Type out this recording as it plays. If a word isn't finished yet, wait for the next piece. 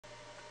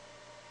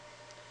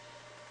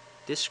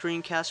This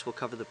screencast will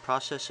cover the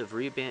process of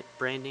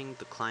rebranding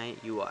the client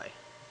UI.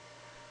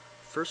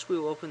 First, we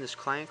will open this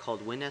client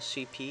called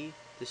WinSCP.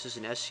 This is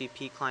an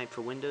SCP client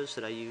for Windows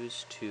that I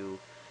use to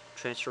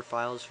transfer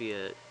files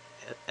via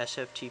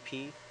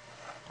SFTP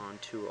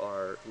onto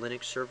our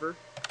Linux server.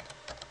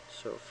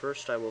 So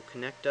first I will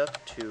connect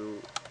up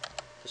to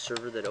the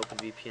server that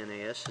OpenVPN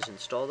AS is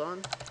installed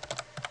on.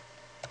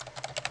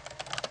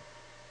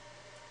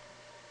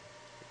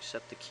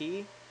 Accept the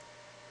key.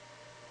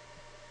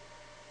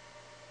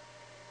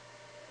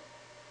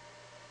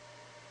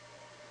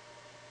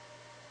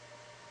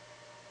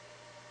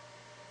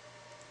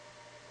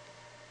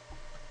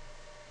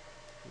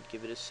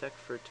 Give it a sec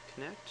for it to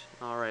connect.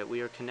 Alright, we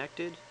are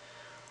connected.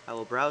 I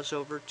will browse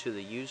over to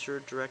the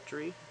user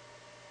directory.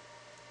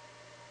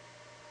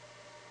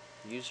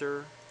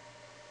 User,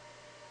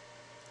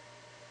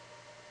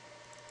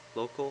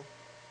 local,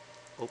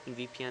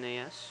 OpenVPN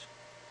AS.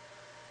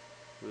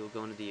 We will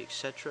go into the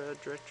etc.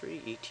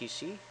 directory,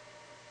 etc.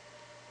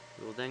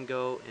 We will then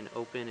go and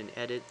open and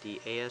edit the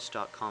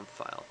as.conf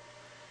file.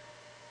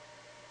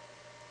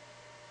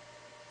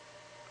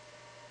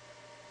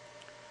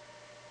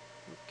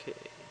 Okay,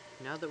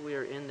 now that we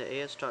are in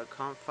the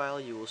as.conf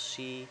file, you will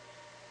see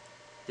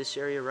this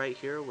area right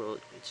here where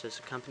it says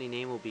the company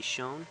name will be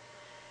shown,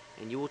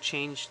 and you will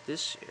change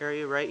this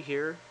area right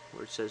here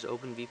where it says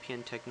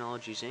OpenVPN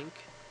Technologies Inc.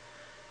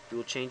 You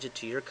will change it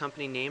to your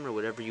company name or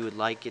whatever you would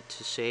like it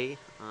to say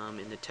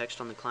in the text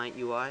on the client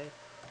UI.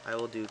 I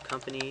will do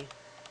company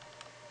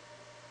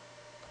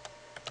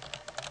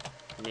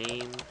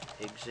name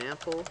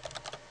example,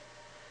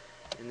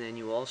 and then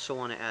you also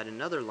want to add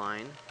another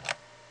line,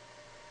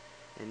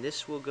 and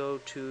this will go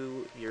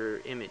to your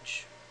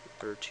image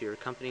or to your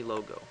company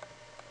logo.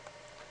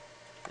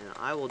 And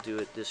I will do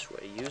it this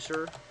way: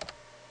 user,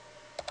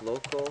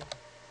 local,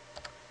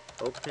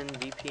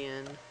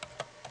 OpenVPN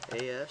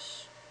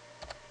AS,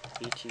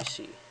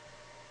 etc.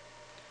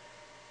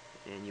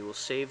 And you will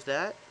save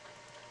that,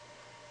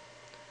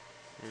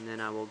 and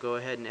then I will go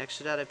ahead and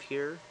exit out of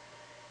here,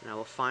 and I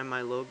will find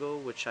my logo,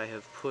 which I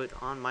have put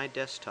on my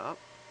desktop,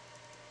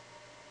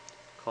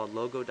 called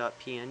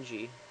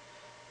logo.png.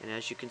 And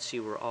as you can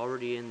see, we're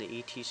already in the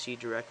etc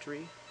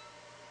directory.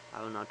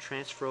 I will now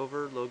transfer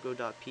over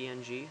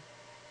logo.png.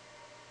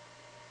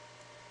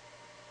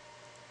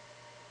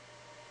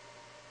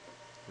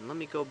 And let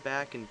me go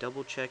back and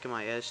double check in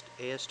my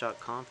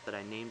as.conf that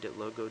I named it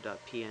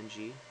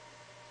logo.png.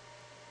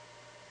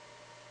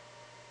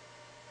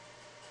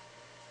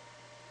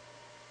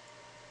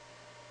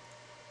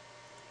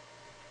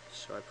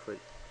 So I put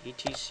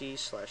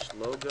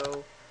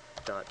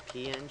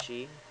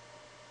etc/logo.png.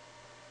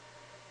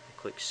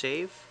 I click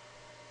save.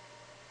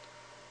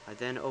 I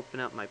then open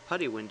up my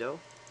PuTTY window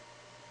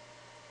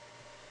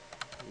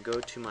and go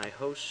to my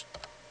host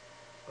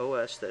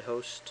OS that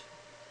hosts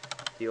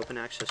the open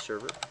access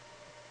server.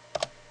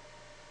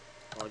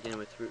 Log in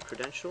with root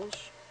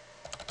credentials,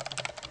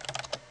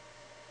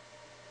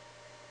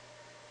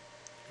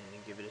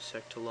 and give it a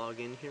sec to log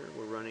in here.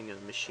 We're running a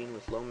machine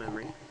with low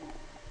memory.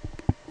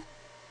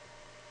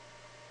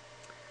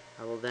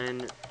 I will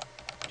then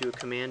do a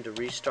command to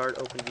restart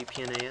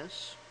OpenVPN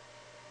AS.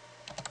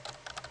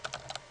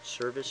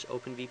 Service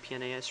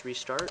OpenVPN AS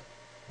restart,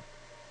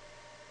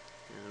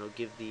 and it'll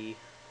give the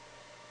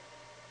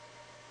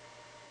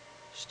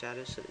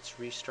status that it's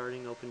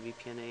restarting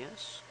OpenVPN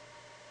AS.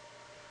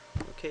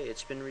 Okay,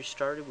 it's been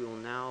restarted. We will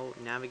now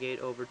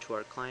navigate over to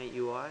our client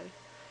UI.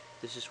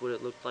 This is what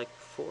it looked like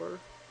before.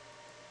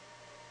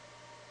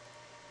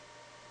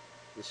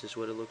 This is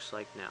what it looks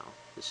like now.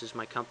 This is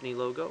my company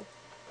logo.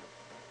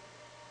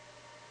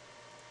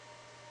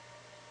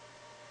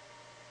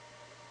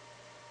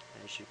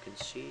 As you can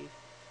see,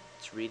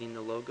 it's reading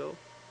the logo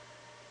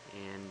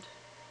and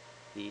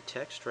the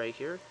text right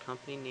here,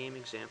 company name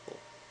example.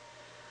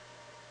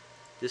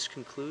 This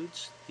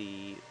concludes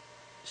the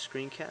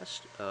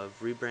screencast of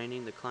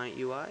rebranding the client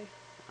UI.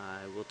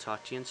 I will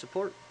talk to you in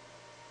support.